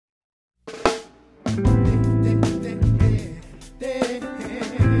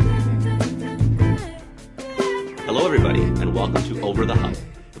and welcome to Over the Hump,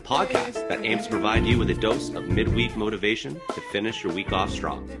 the podcast that aims to provide you with a dose of midweek motivation to finish your week off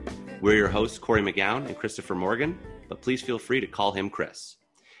strong. We're your hosts, Corey McGowan and Christopher Morgan, but please feel free to call him Chris.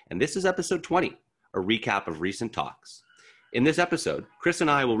 And this is episode 20, a recap of recent talks. In this episode, Chris and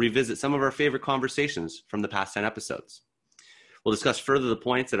I will revisit some of our favorite conversations from the past 10 episodes. We'll discuss further the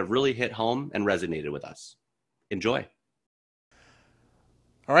points that have really hit home and resonated with us. Enjoy.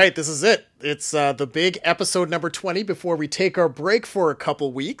 All right, this is it. It's the big episode number 20 before we take our break for a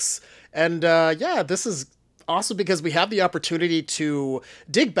couple weeks. And this is awesome because we have the opportunity to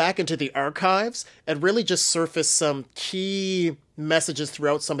dig back into the archives and really just surface some key messages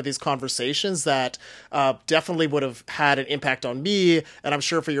throughout some of these conversations that definitely would have had an impact on me, and I'm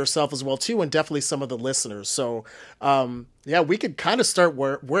sure for yourself as well too, and definitely some of the listeners. So we could kind of start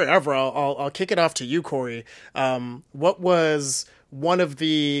wherever. I'll kick it off to you, Corey. What was one of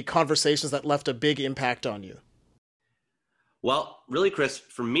the conversations that left a big impact on you? Well, really, Chris,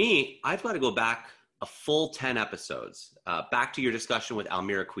 for me, I've got to go back a full 10 episodes, back to your discussion with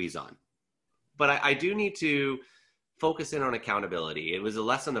Almira Quizon. But I do need to focus in on accountability. It was a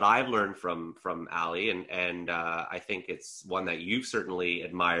lesson that I've learned from Ali, and I think it's one that you've certainly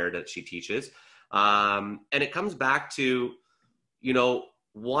admired that she teaches. And it comes back to,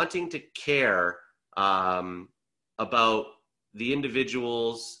 wanting to care about the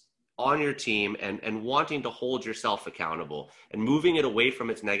individuals on your team and wanting to hold yourself accountable and moving it away from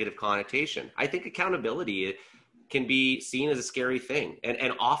its negative connotation. I think accountability can be seen as a scary thing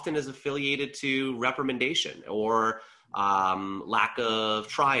and often is affiliated to reprimandation or lack of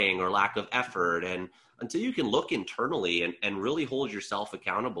trying or lack of effort. And until you can look internally and really hold yourself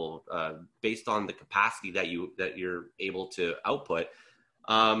accountable based on the capacity that you're able to output,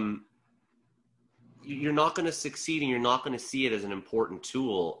 you're not going to succeed, and you're not going to see it as an important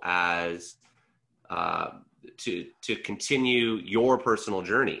tool as to continue your personal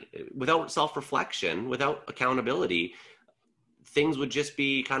journey. Without self-reflection, without accountability, things would just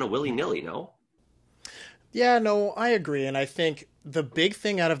be kind of willy-nilly, no? Yeah, no, I agree. And I think the big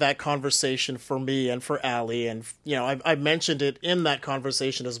thing out of that conversation for me and for Ali, and, I mentioned it in that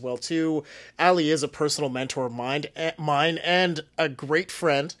conversation as well, too. Ali is a personal mentor of mine and a great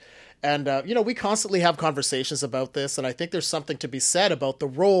friend. And, we constantly have conversations about this, and I think there's something to be said about the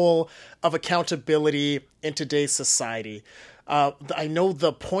role of accountability in today's society. I know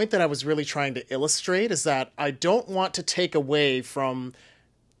the point that I was really trying to illustrate is that I don't want to take away from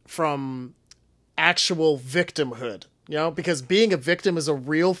actual victimhood, because being a victim is a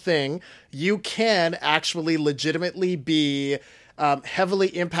real thing. You can actually legitimately be heavily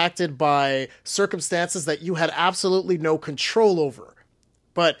impacted by circumstances that you had absolutely no control over.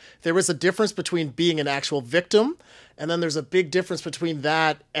 But there is a difference between being an actual victim, and then there's a big difference between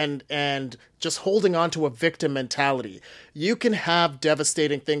that and just holding on to a victim mentality. You can have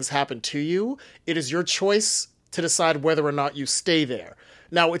devastating things happen to you. It is your choice to decide whether or not you stay there.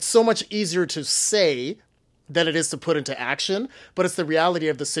 Now, it's so much easier to say than it is to put into action, but it's the reality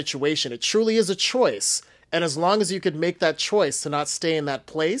of the situation. It truly is a choice. And as long as you could make that choice to not stay in that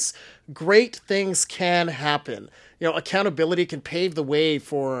place, great things can happen. Accountability can pave the way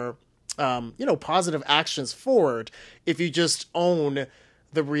for, positive actions forward if you just own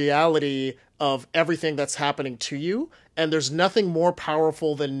the reality of everything that's happening to you. And there's nothing more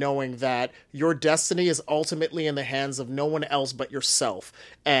powerful than knowing that your destiny is ultimately in the hands of no one else but yourself.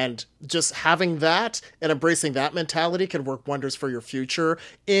 And just having that and embracing that mentality can work wonders for your future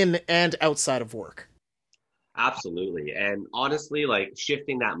in and outside of work. Absolutely. And honestly, like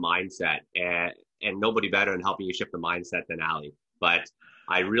shifting that mindset, and nobody better in helping you shift the mindset than Ali. But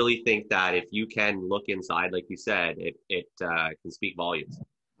I really think that if you can look inside, like you said, it can speak volumes.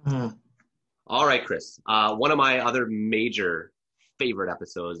 Mm-hmm. All right, Chris. One of my other major favorite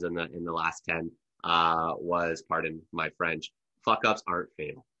episodes in the last 10 was, pardon my French, fuck ups aren't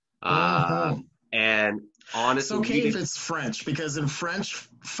fatal. And honestly, it's okay if it's French, because in French,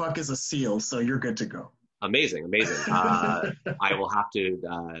 fuck is a seal, so you're good to go. Amazing. I will have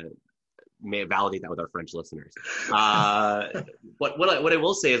to validate that with our French listeners. But what I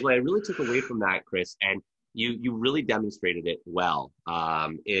will say is what I really took away from that, Chris, and you really demonstrated it well,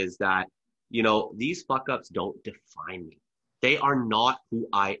 is that, these fuck ups don't define me. They are not who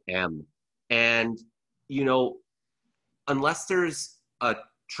I am. And, unless there's a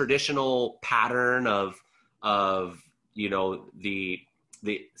traditional pattern of the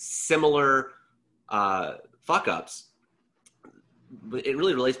similar fuck ups, it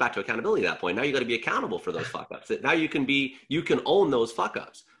really relates back to accountability at that point. Now you got to be accountable for those fuck ups. Now you can own those fuck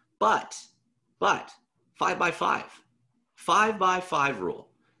ups. But 5 by 5 rule.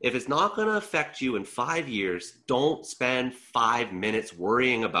 If it's not going to affect you in 5 years, don't spend 5 minutes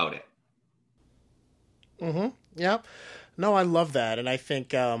worrying about it. Mm-hmm. Yeah. No, I love that. And I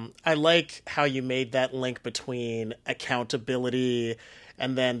think I like how you made that link between accountability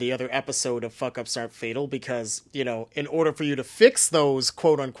and then the other episode of Fuck Ups Aren't Fatal because, in order for you to fix those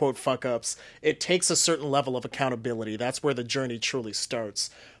quote unquote fuck ups, it takes a certain level of accountability. That's where the journey truly starts.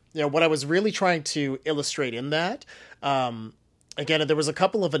 What I was really trying to illustrate in that, again, there was a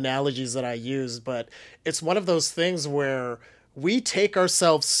couple of analogies that I used, but it's one of those things where we take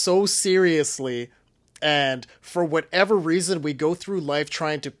ourselves so seriously and for whatever reason, we go through life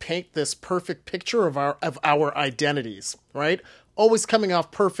trying to paint this perfect picture of our identities, right? Always coming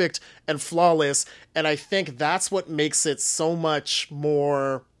off perfect and flawless. And I think that's what makes it so much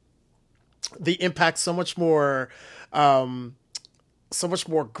more, the impact so much more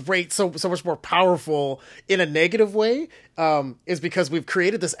great, so much more powerful in a negative way, is because we've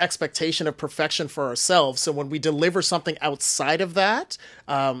created this expectation of perfection for ourselves. So when we deliver something outside of that,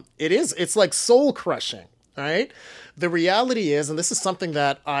 it's like soul crushing, right? The reality is, and this is something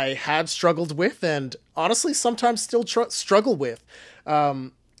that I had struggled with and honestly sometimes still struggle with,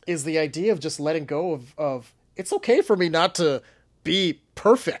 is the idea of just letting go of it's okay for me not to be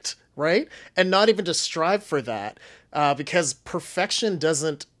perfect, right? And not even to strive for that. Because perfection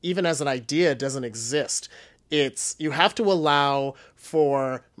doesn't, even as an idea, doesn't exist. You have to allow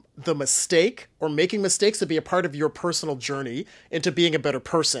for the mistake or making mistakes to be a part of your personal journey into being a better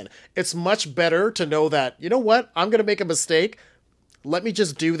person. It's much better to know that, you know what, I'm going to make a mistake. Let me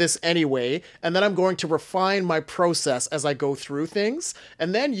just do this anyway, and then I'm going to refine my process as I go through things.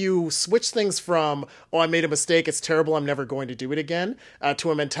 And then you switch things from, oh, I made a mistake, it's terrible, I'm never going to do it again,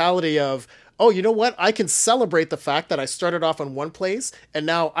 to a mentality of, oh, you know what? I can celebrate the fact that I started off in one place, and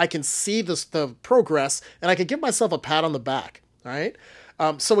now I can see the progress, and I can give myself a pat on the back, all right?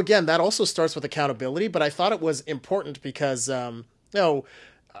 So again, that also starts with accountability, but I thought it was important because,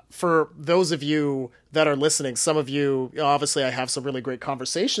 for those of you that are listening, some of you, obviously I have some really great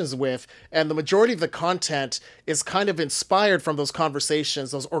conversations with, and the majority of the content is kind of inspired from those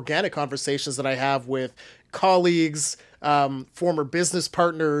conversations, those organic conversations that I have with colleagues, former business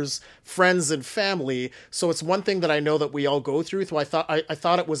partners, friends, and family. So it's one thing that I know that we all go through. So I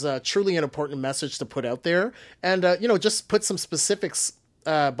thought it was truly an important message to put out there, and just put some specifics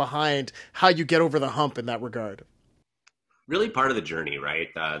behind how you get over the hump in that regard. Really part of the journey, right?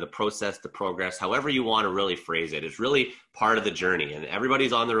 The process, the progress, however you want to really phrase it, is really part of the journey, and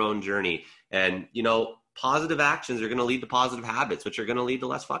everybody's on their own journey. And, positive actions are going to lead to positive habits, which are going to lead to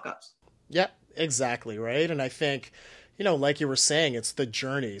less fuck ups. Yeah, exactly. Right. And I think, like you were saying, it's the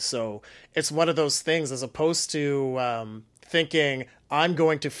journey. So it's one of those things, as opposed to thinking I'm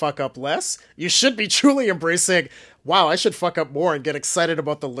going to fuck up less, you should be truly embracing, wow, I should fuck up more, and get excited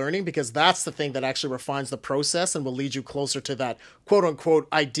about the learning, because that's the thing that actually refines the process and will lead you closer to that quote unquote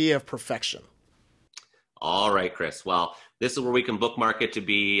idea of perfection. All right, Chris. Well, this is where we can bookmark it to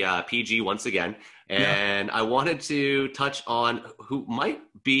be PG once again. And I wanted to touch on who might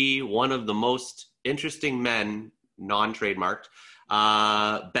be one of the most interesting men, non-trademarked,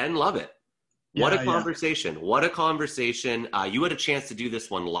 Ben Lovett. What a conversation. Yeah. What a conversation. You had a chance to do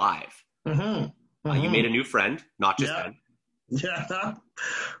this one live. Mm-hmm. You made a new friend, not just Ben. Yeah.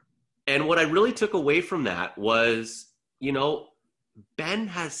 And what I really took away from that was, Ben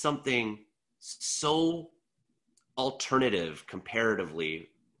has something so alternative comparatively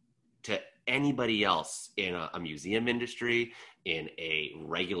to anybody else in a museum industry, in a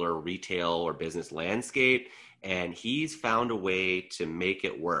regular retail or business landscape. And he's found a way to make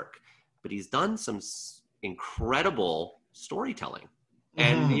it work. But he's done some incredible storytelling,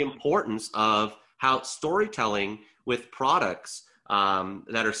 and the importance of how storytelling with products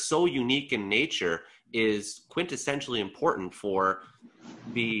that are so unique in nature is quintessentially important for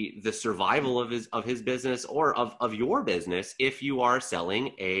the survival of his business, or of your business, if you are selling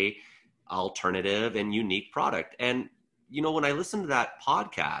a alternative and unique product. And when I listen to that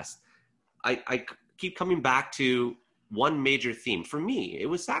podcast, I keep coming back to one major theme. For me, it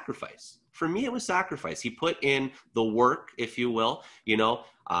was sacrifice. He put in the work, if you will.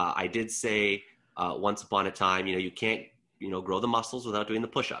 I did say once upon a time, you can't, grow the muscles without doing the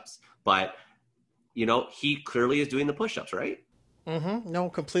push-ups. But, he clearly is doing the push-ups, right? Mm-hmm. No,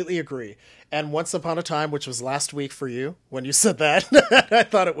 completely agree. And once upon a time, which was last week for you, when you said that, I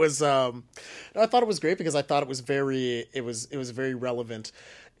thought it was great, because I thought it was very relevant.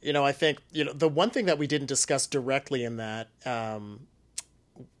 I think, the one thing that we didn't discuss directly in that,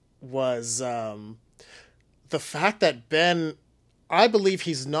 was the fact that Ben, I believe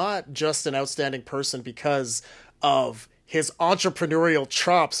he's not just an outstanding person because of his entrepreneurial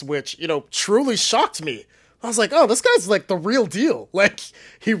chops, which, truly shocked me. I was like, oh, this guy's like the real deal. Like,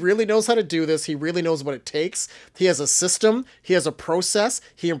 he really knows how to do this. He really knows what it takes. He has a system. He has a process.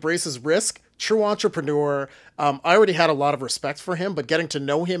 He embraces risk. True entrepreneur. I already had a lot of respect for him, but getting to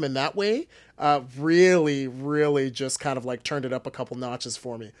know him in that way really, really just kind of like turned it up a couple notches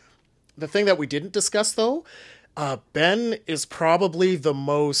for me. The thing that we didn't discuss, though, Ben is probably the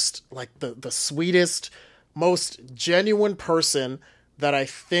most, like, the sweetest, most genuine person that I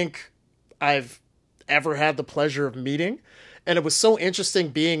think I've ever had the pleasure of meeting. And it was so interesting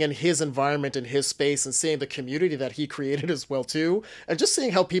being in his environment, in his space, and seeing the community that he created as well, too. And just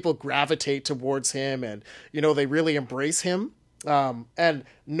seeing how people gravitate towards him and, they really embrace him. And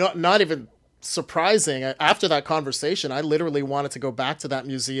not even surprising, after that conversation, I literally wanted to go back to that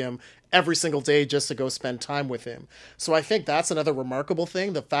museum every single day just to go spend time with him. So I think that's another remarkable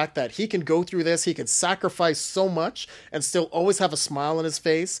thing, the fact that he can go through this, he can sacrifice so much and still always have a smile on his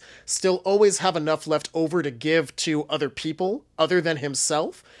face, still always have enough left over to give to other people other than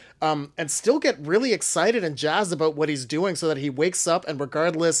himself, and still get really excited and jazzed about what he's doing, so that he wakes up and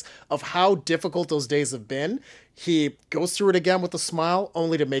regardless of how difficult those days have been, he goes through it again with a smile,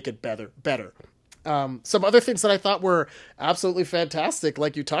 only to make it better. Some other things that I thought were absolutely fantastic,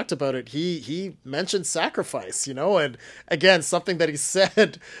 like you talked about it, he mentioned sacrifice, and again, something that he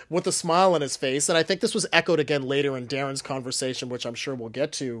said with a smile on his face, and I think this was echoed again later in Darren's conversation, which I'm sure we'll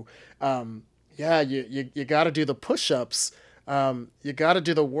get to. You got to do the push-ups, you got to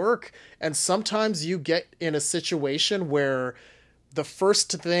do the work, and sometimes you get in a situation where the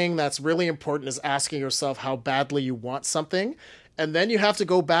first thing that's really important is asking yourself how badly you want something. And then you have to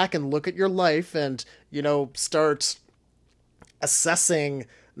go back and look at your life and, start assessing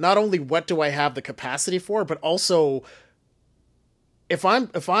not only what do I have the capacity for, but also if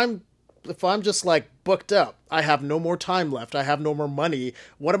I'm just like booked up, I have no more time left, I have no more money,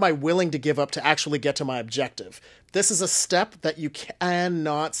 what am I willing to give up to actually get to my objective? This is a step that you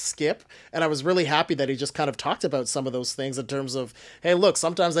cannot skip. And I was really happy that he just kind of talked about some of those things in terms of, hey, look,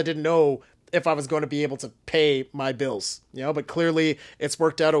 sometimes I didn't know if I was going to be able to pay my bills, but clearly it's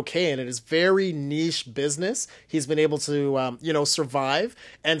worked out okay. And it is very niche business. He's been able to, survive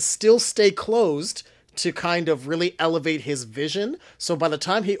and still stay closed to kind of really elevate his vision. So by the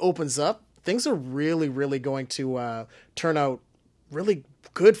time he opens up, things are really, really going to turn out really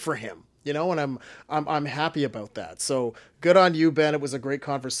good for him. And I'm happy about that. So good on you, Ben. It was a great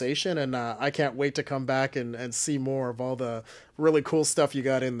conversation, and I can't wait to come back and see more of all the really cool stuff you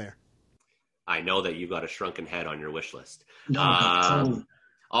got in there. I know that you've got a shrunken head on your wish list. No,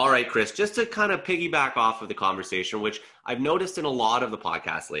 all right, Chris, just to kind of piggyback off of the conversation, which I've noticed in a lot of the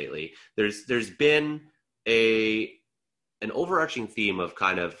podcasts lately, there's been an overarching theme of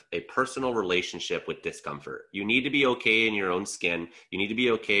kind of a personal relationship with discomfort. You need to be okay in your own skin. You need to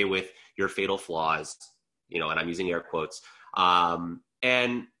be okay with your fatal flaws, and I'm using air quotes.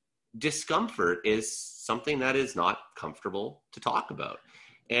 And discomfort is something that is not comfortable to talk about.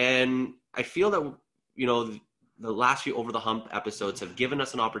 And I feel that, the last few Over the Hump episodes have given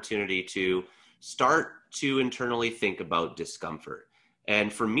us an opportunity to start to internally think about discomfort.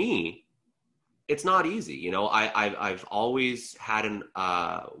 And for me, it's not easy. I've always had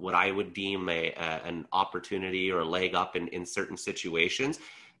what I would deem an opportunity or a leg up in certain situations.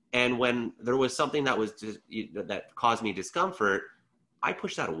 And when there was something that was just, that caused me discomfort, I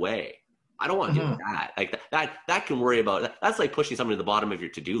pushed that away. I don't want to do that. Like that can worry about. That's like pushing something to the bottom of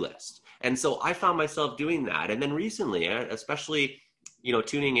your to-do list. And so I found myself doing that. And then recently, especially,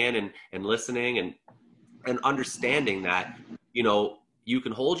 tuning in and listening and understanding that, you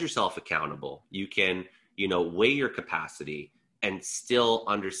can hold yourself accountable. You can, weigh your capacity and still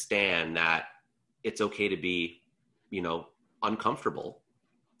understand that it's okay to be, uncomfortable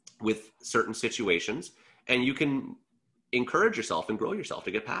with certain situations, and you can encourage yourself and grow yourself to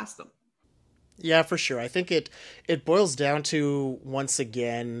get past them. Yeah, for sure. I think it boils down to, once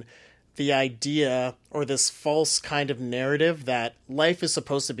again, the idea or this false kind of narrative that life is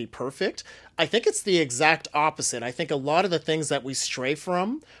supposed to be perfect. I think it's the exact opposite. I think a lot of the things that we stray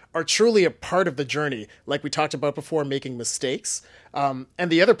from are truly a part of the journey. Like we talked about before, making mistakes. And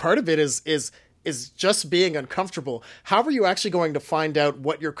the other part of it is just being uncomfortable. How are you actually going to find out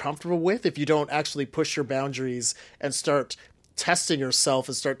what you're comfortable with if you don't actually push your boundaries and start testing yourself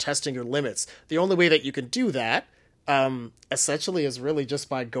and start testing your limits? The only way that you can do that essentially is really just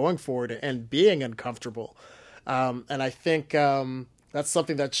by going forward and being uncomfortable. And I think that's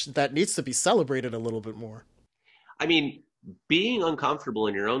something that needs to be celebrated a little bit more. I mean, being uncomfortable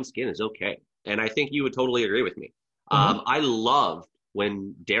in your own skin is okay. And I think you would totally agree with me. I loved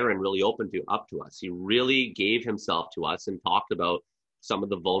when Darren really opened up to us. He really gave himself to us and talked about some of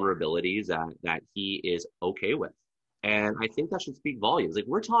the vulnerabilities that he is okay with. And I think that should speak volumes. Like,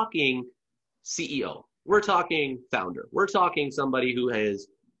 we're talking CEO, we're talking founder, we're talking somebody who is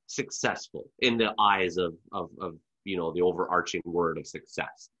successful in the eyes of the overarching word of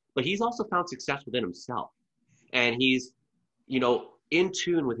success. But he's also found success within himself. And he's, in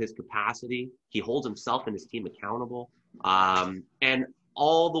tune with his capacity. He holds himself and his team accountable. And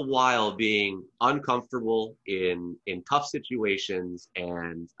all the while being uncomfortable in tough situations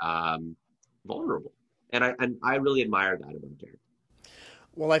and vulnerable. And I really admire that about Darren.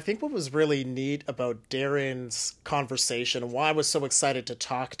 Well, I think what was really neat about Darren's conversation, and why I was so excited to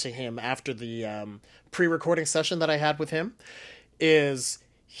talk to him after the pre-recording session that I had with him, is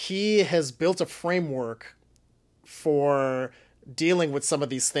he has built a framework for dealing with some of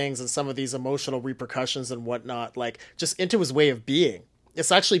these things and some of these emotional repercussions and whatnot, like just into his way of being.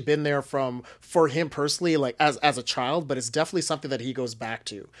 It's actually been there for him personally, like as a child, but it's definitely something that he goes back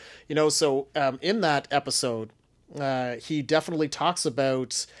to, So in that episode, he definitely talks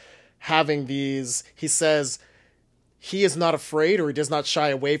about having these. He says he is not afraid, or he does not shy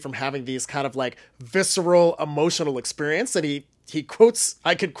away from having these kind of like visceral emotional experience. And he quotes,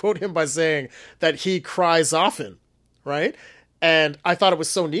 I could quote him by saying that he cries often, right? And I thought it was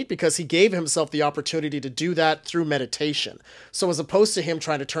so neat because he gave himself the opportunity to do that through meditation. So as opposed to him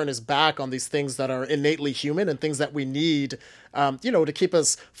trying to turn his back on these things that are innately human and things that we need, to keep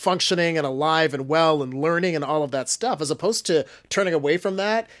us functioning and alive and well and learning and all of that stuff, as opposed to turning away from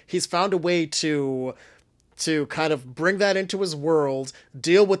that, he's found a way to kind of bring that into his world,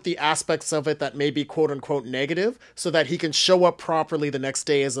 deal with the aspects of it that may be quote unquote negative, so that he can show up properly the next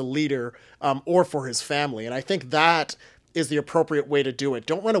day as a leader, or for his family. And I think that is the appropriate way to do it.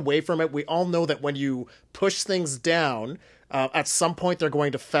 Don't run away from it. We all know that when you push things down, at some point they're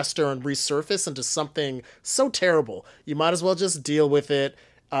going to fester and resurface into something so terrible. You might as well just deal with it,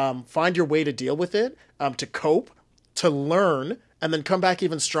 find your way to deal with it, to cope, to learn, and then come back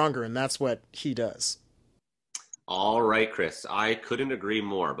even stronger. And that's what he does. All right, Chris, I couldn't agree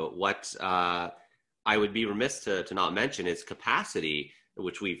more. But what I would be remiss to not mention is capacity,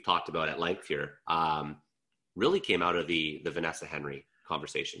 which we've talked about at length here. Really came out of the Vanessa Henry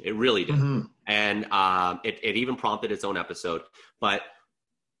conversation. It really did. Mm-hmm. And it even prompted its own episode. But,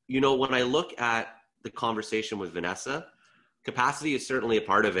 when I look at the conversation with Vanessa, capacity is certainly a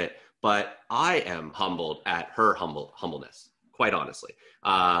part of it, but I am humbled at her humbleness, quite honestly.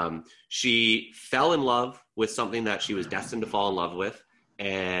 She fell in love with something that she was destined to fall in love with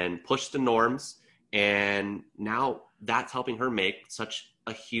and pushed the norms. And now that's helping her make such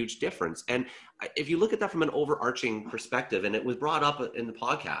a huge difference. And if you look at that from an overarching perspective, and it was brought up in the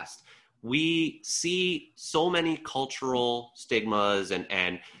podcast, we see so many cultural stigmas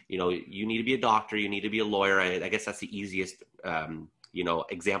and you need to be a doctor, you need to be a lawyer. I guess that's the easiest,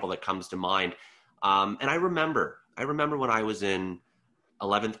 example that comes to mind. And I remember when I was in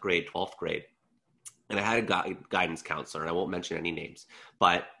 11th grade, 12th grade, and I had a guidance counselor, and I won't mention any names,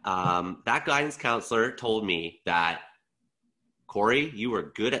 but that guidance counselor told me that, Corey, you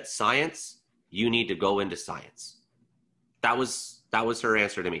are good at science. You need to go into science. That was her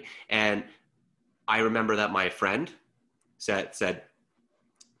answer to me. And I remember that my friend said,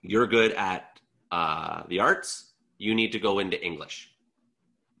 you're good at the arts. You need to go into English.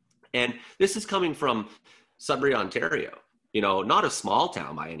 And this is coming from Sudbury, Ontario. Not a small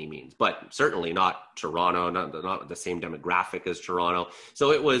town by any means, but certainly not Toronto, not the same demographic as Toronto.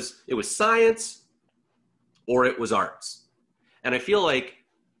 So it was science or it was arts. And I feel like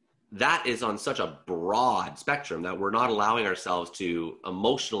that is on such a broad spectrum that we're not allowing ourselves to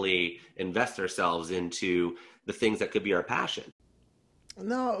emotionally invest ourselves into the things that could be our passion.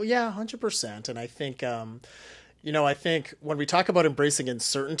 No, yeah, 100%. And I think, I think when we talk about embracing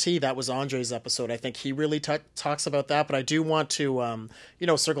uncertainty, that was Andre's episode. I think he really talks about that. But I do want to,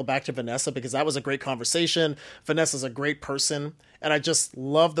 circle back to Vanessa, because that was a great conversation. Vanessa's a great person. And I just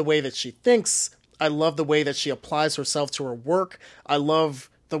love the way that she thinks. I love the way that she applies herself to her work. I love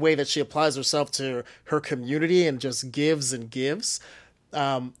the way that she applies herself to her community and just gives and gives.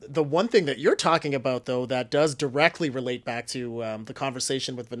 The one thing that you're talking about, though, that does directly relate back to the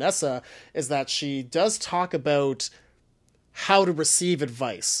conversation with Vanessa is that she does talk about how to receive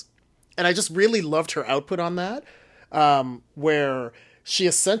advice. And I just really loved her output on that, where she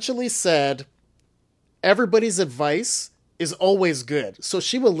essentially said everybody's advice is always good. So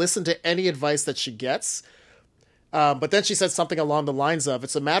she will listen to any advice that she gets, But then she said something along the lines of,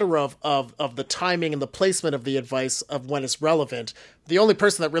 it's a matter of the timing and the placement of the advice of when it's relevant. The only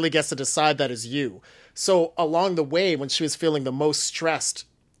person that really gets to decide that is you. So along the way, when she was feeling the most stressed,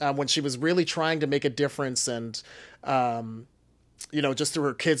 when she was really trying to make a difference and, just through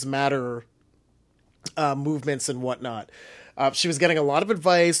her Kids Matter movements and whatnot, she was getting a lot of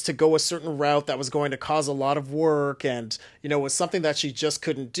advice to go a certain route that was going to cause a lot of work and, was something that she just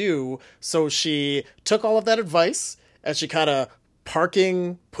couldn't do. So she took all of that advice and she kind of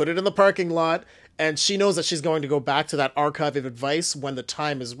put it in the parking lot. And she knows that she's going to go back to that archive of advice when the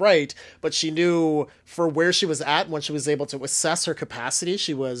time is right. But she knew for where she was at, when she was able to assess her capacity,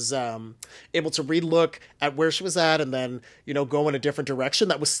 she was able to relook at where she was at and then, go in a different direction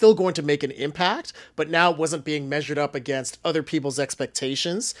that was still going to make an impact. But now it wasn't being measured up against other people's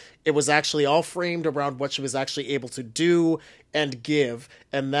expectations. It was actually all framed around what she was actually able to do and give.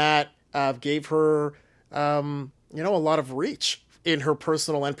 And that gave her, a lot of reach in her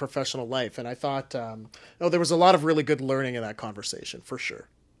personal and professional life. And I thought, there was a lot of really good learning in that conversation, for sure.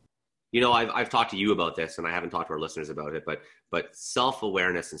 I've talked to you about this, and I haven't talked to our listeners about it, but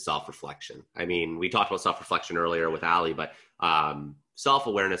self-awareness and self-reflection. I mean, we talked about self-reflection earlier with Ali, but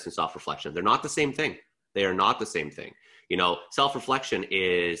self-awareness and self-reflection, they're not the same thing. They are not the same thing. Self-reflection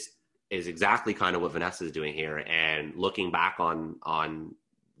is exactly kind of what Vanessa is doing here, and looking back on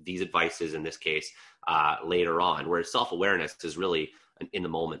these advices in this case later on, whereas self-awareness is really an in the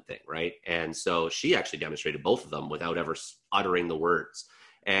moment thing, right? And so she actually demonstrated both of them without ever uttering the words.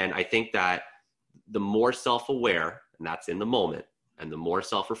 And I think that the more self-aware, and that's in the moment, and the more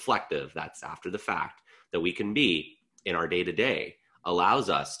self-reflective, that's after the fact, that we can be in our day-to-day allows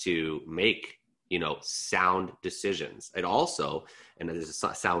us to make sound decisions. It also, and there's a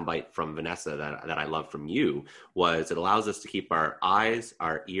soundbite from Vanessa that I love from you, was it allows us to keep our eyes,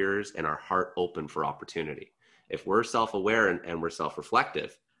 our ears, and our heart open for opportunity. If we're self-aware and we're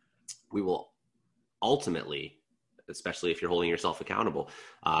self-reflective, we will ultimately, especially if you're holding yourself accountable,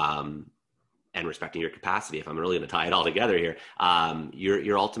 and respecting your capacity, if I'm really going to tie it all together here,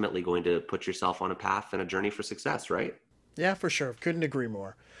 you're ultimately going to put yourself on a path and a journey for success, right? Yeah, for sure. Couldn't agree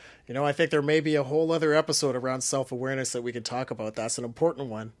more. I think there may be a whole other episode around self-awareness that we could talk about. That's an important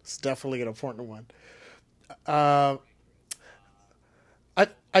one. It's definitely an important one.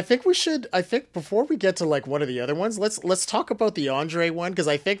 I think we should. I think before we get to like one of the other ones, let's talk about the Andre one, because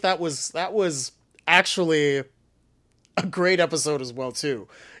I think that was actually a great episode as well too.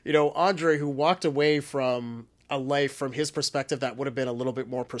 Andre, who walked away from a life from his perspective that would have been a little bit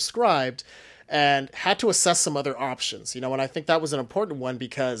more prescribed, and had to assess some other options, and I think that was an important one,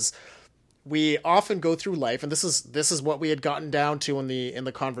 because we often go through life, and this is what we had gotten down to in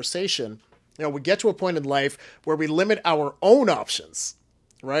the conversation. We get to a point in life where we limit our own options,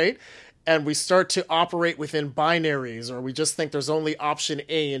 right? And we start to operate within binaries, or we just think there's only option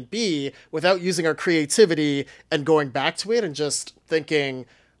A and B without using our creativity and going back to it and just thinking,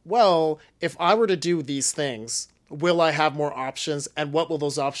 well, if I were to do these things, will I have more options, and what will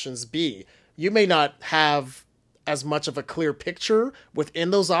those options be? You may not have as much of a clear picture within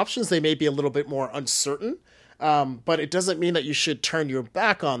those options. They may be a little bit more uncertain, but it doesn't mean that you should turn your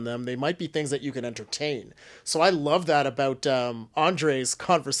back on them. They might be things that you can entertain. So I love that about Andre's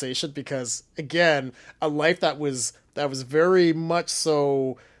conversation, because, again, a life that was very much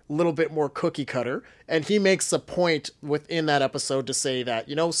so a little bit more cookie cutter. And he makes a point within that episode to say that,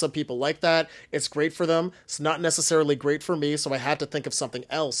 some people like that. It's great for them. It's not necessarily great for me. So I had to think of something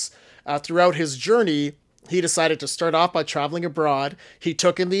else. Throughout his journey, he decided to start off by traveling abroad. He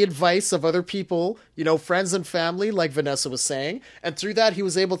took in the advice of other people, friends and family, like Vanessa was saying. And through that, he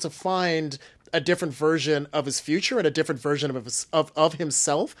was able to find a different version of his future and a different version of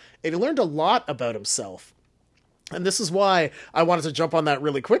himself. And he learned a lot about himself. And this is why I wanted to jump on that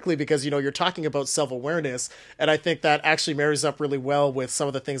really quickly, because, you're talking about self-awareness. And I think that actually marries up really well with some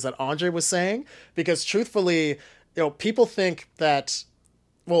of the things that Andre was saying. Because truthfully, people think that,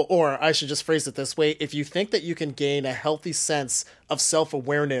 well, or I should just phrase it this way. If you think that you can gain a healthy sense of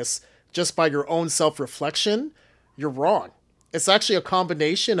self-awareness just by your own self-reflection, you're wrong. It's actually a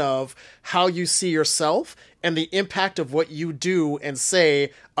combination of how you see yourself and the impact of what you do and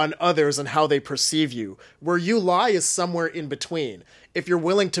say on others and how they perceive you. Where you lie is somewhere in between. If you're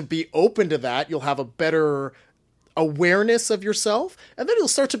willing to be open to that, you'll have a better awareness of yourself, and then you'll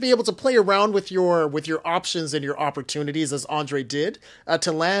start to be able to play around with your options and your opportunities, as Andre did,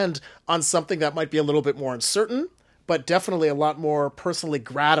 to land on something that might be a little bit more uncertain, but definitely a lot more personally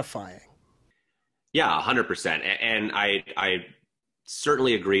gratifying. Yeah, 100%. And I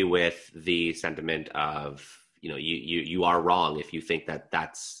certainly agree with the sentiment of, you are wrong if you think that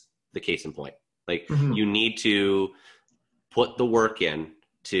that's the case in point. Like Mhm. you need to put the work in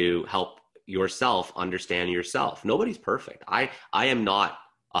to help yourself understand yourself. Nobody's perfect. I am not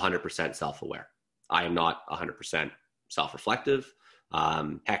 100% self-aware. I am not 100% self-reflective.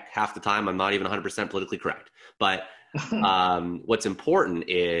 Heck, half the time I'm not even 100% politically correct. But what's important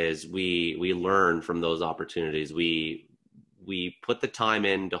is we learn from those opportunities. We put the time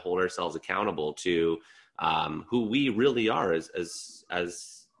in to hold ourselves accountable to who we really are as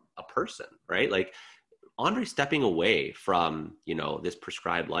a person, right? Like Andre stepping away from, this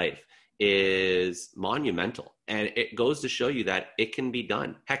prescribed life is monumental. And it goes to show you that it can be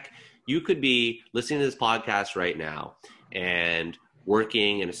done. Heck, you could be listening to this podcast right now and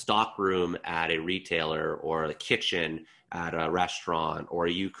working in a stock room at a retailer or a kitchen at a restaurant, or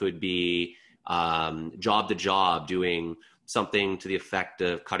you could be job to job doing something to the effect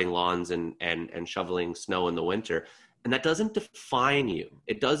of cutting lawns and shoveling snow in the winter. And that doesn't define you.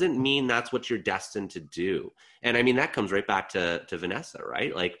 It doesn't mean that's what you're destined to do. And I mean, that comes right back to Vanessa,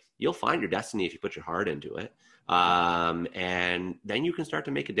 right? Like you'll find your destiny if you put your heart into it. And then you can start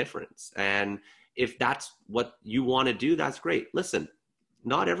to make a difference. And if that's what you want to do, that's great. Listen,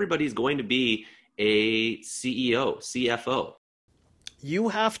 not everybody's going to be a CEO, CFO. You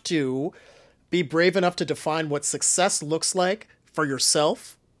have to be brave enough to define what success looks like for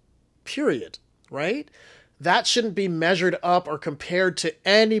yourself, period, right? That shouldn't be measured up or compared to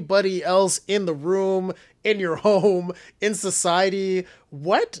anybody else in the room, in your home, in society.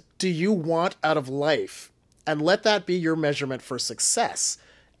 What do you want out of life? And let that be your measurement for success.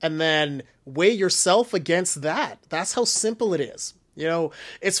 And then weigh yourself against that. That's how simple it is.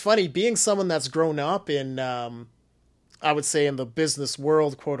 It's funny, being someone that's grown up in, I would say, in the business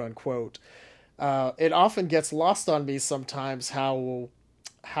world, quote unquote, it often gets lost on me sometimes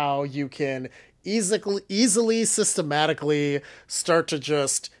how you can easily, systematically start to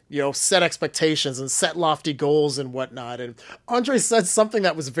just, set expectations and set lofty goals and whatnot. And Andre said something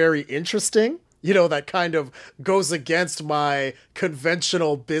that was very interesting, that kind of goes against my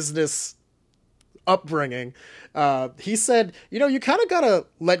conventional business upbringing. He said, you kind of gotta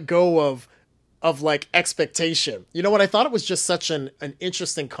let go of like expectation. What I thought it was just such an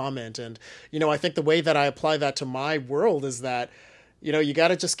interesting comment. And, I think the way that I apply that to my world is that, you got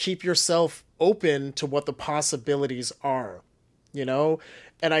to just keep yourself open to what the possibilities are,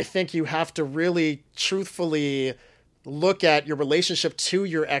 and I think you have to really truthfully look at your relationship to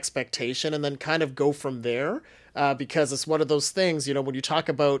your expectation and then kind of go from there. Because it's one of those things, when you talk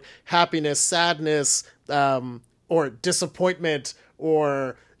about happiness, sadness, or disappointment,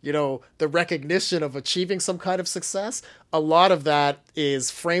 or, the recognition of achieving some kind of success, a lot of that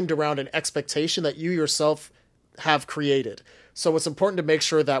is framed around an expectation that you yourself have created. So it's important to make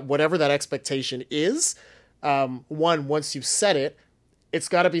sure that whatever that expectation is, once you set it, it's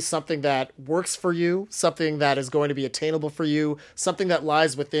got to be something that works for you, something that is going to be attainable for you, something that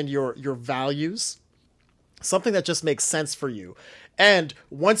lies within your values, something that just makes sense for you. And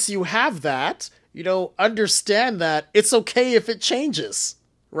once you have that, understand that it's okay if it changes,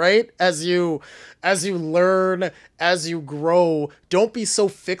 right? As you learn, as you grow, don't be so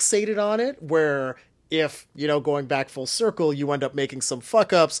fixated on it where if, going back full circle, you end up making some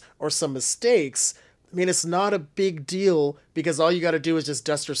fuck ups or some mistakes. I mean, it's not a big deal because all you got to do is just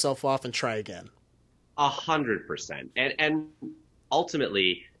dust yourself off and try again. 100%. And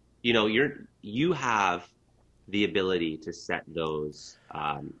ultimately, you have the ability to set those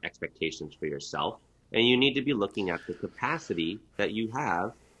expectations for yourself, and you need to be looking at the capacity that you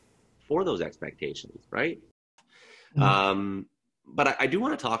have for those expectations, right? Mm-hmm. But I do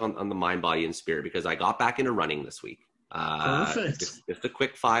want to talk on the mind, body, and spirit because I got back into running this week. Perfect. Just a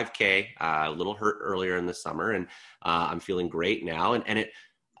quick 5K, a little hurt earlier in the summer, and I'm feeling great now. And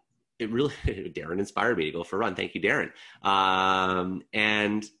it really, Darren inspired me to go for a run. Thank you, Darren.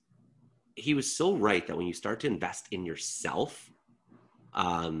 And he was so right that when you start to invest in yourself,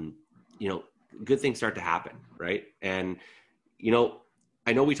 good things start to happen, right? And,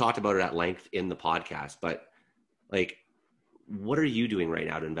 I know we talked about it at length in the podcast, but like, what are you doing right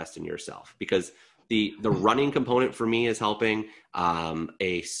now to invest in yourself? Because the running component for me is helping.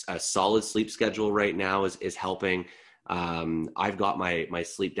 A solid sleep schedule right now is helping. I've got my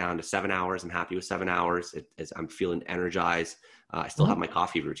sleep down to 7 hours. I'm happy with 7 hours. I'm feeling energized. I still have my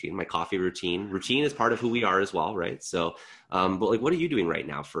coffee routine. My coffee routine is part of who we are as well, right? So, but like, what are you doing right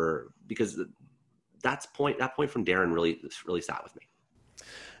now because that point from Darren really sat with me.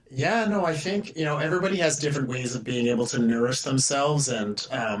 Yeah, no, I think, everybody has different ways of being able to nourish themselves. And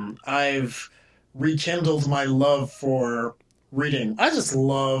I've rekindled my love for reading. I just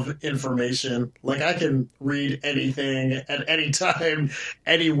love information. Like I can read anything at any time,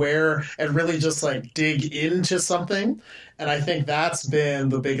 anywhere, and really just like dig into something. And I think that's been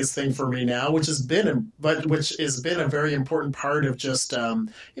the biggest thing for me now, which has been a very important part of just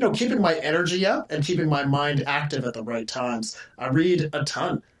keeping my energy up and keeping my mind active at the right times. I read a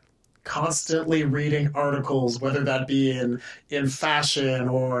ton, constantly reading articles, whether that be in fashion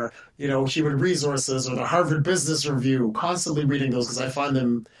or human resources or the Harvard Business Review. Constantly reading those because I find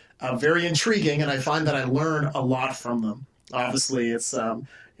them very intriguing, and I find that I learn a lot from them. Obviously, it's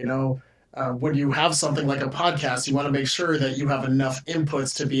when you have something like a podcast, you want to make sure that you have enough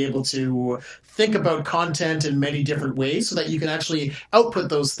inputs to be able to think about content in many different ways so that you can actually output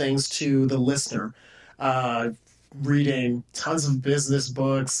those things to the listener. Reading tons of business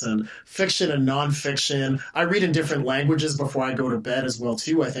books and fiction and nonfiction. I read in different languages before I go to bed as well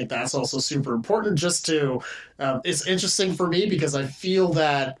too. I think that's also super important. It's interesting for me because I feel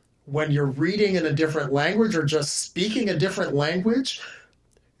that when you're reading in a different language or just speaking a different language,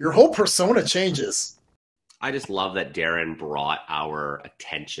 your whole persona changes. I just love that Darren brought our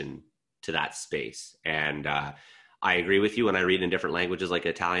attention to that space. And I agree with you. When I read in different languages like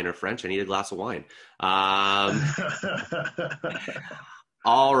Italian or French, I need a glass of wine.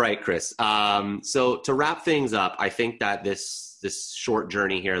 All right, Chris. So to wrap things up, I think that this short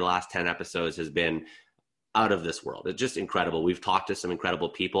journey here, the last 10 episodes, has been out of this world. It's just incredible. We've talked to some incredible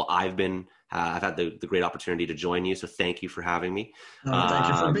people. I've had the great opportunity to join you. So thank you for having me. Thank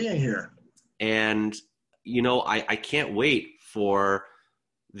you for being here. And, I can't wait for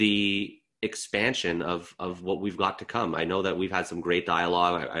the expansion of what we've got to come. I know that we've had some great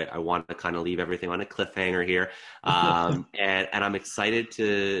dialogue. I want to kind of leave everything on a cliffhanger here. And I'm excited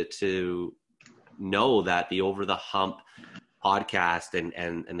to know that the Over the Hump podcast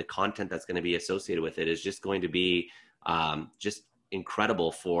and the content that's going to be associated with it is just going to be just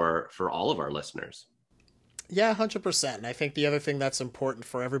incredible for all of our listeners. Yeah, 100%. And I think the other thing that's important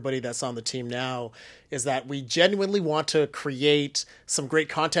for everybody that's on the team now is that we genuinely want to create some great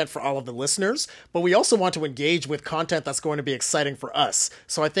content for all of the listeners, but we also want to engage with content that's going to be exciting for us.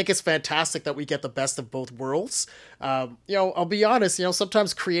 So I think it's fantastic that we get the best of both worlds. I'll be honest,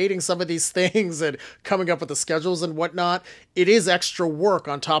 sometimes creating some of these things and coming up with the schedules and whatnot, it is extra work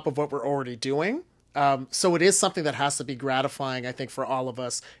on top of what we're already doing. So it is something that has to be gratifying, I think, for all of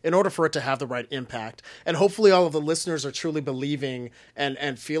us in order for it to have the right impact. And hopefully all of the listeners are truly believing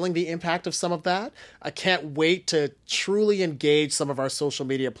and feeling the impact of some of that. I can't wait to truly engage some of our social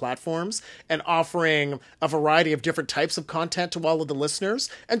media platforms and offering a variety of different types of content to all of the listeners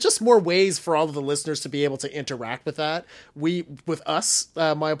and just more ways for all of the listeners to be able to interact with that. With us,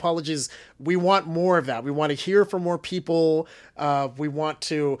 my apologies, we want more of that. We want to hear from more people. We want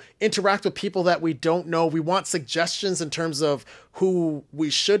to interact with people that we don't know. We want suggestions in terms of who we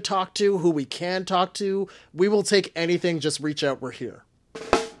should talk to, who we can talk to. We will take anything. Just reach out. We're here.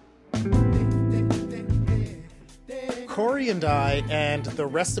 Corey and I and the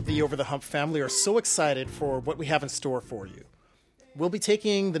rest of the Over the Hump family are so excited for what we have in store for you. We'll be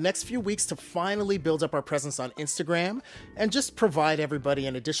taking the next few weeks to finally build up our presence on Instagram and just provide everybody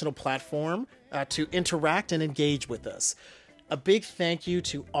an additional platform to interact and engage with us. A big thank you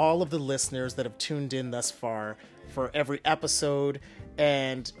to all of the listeners that have tuned in thus far for every episode.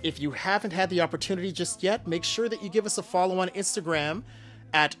 And if you haven't had the opportunity just yet, make sure that you give us a follow on Instagram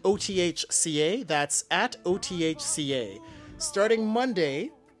at OTHCA. That's at OTHCA. Starting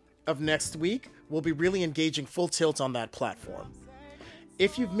Monday of next week, we'll be really engaging full tilt on that platform.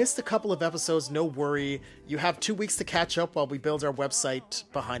 If you've missed a couple of episodes, no worry. You have 2 weeks to catch up while we build our website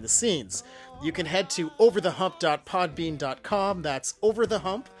behind the scenes. You can head to overthehump.podbean.com. That's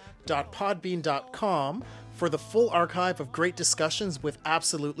overthehump.podbean.com for the full archive of great discussions with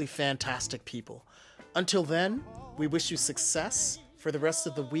absolutely fantastic people. Until then, we wish you success for the rest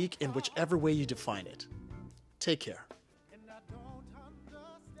of the week in whichever way you define it. Take care.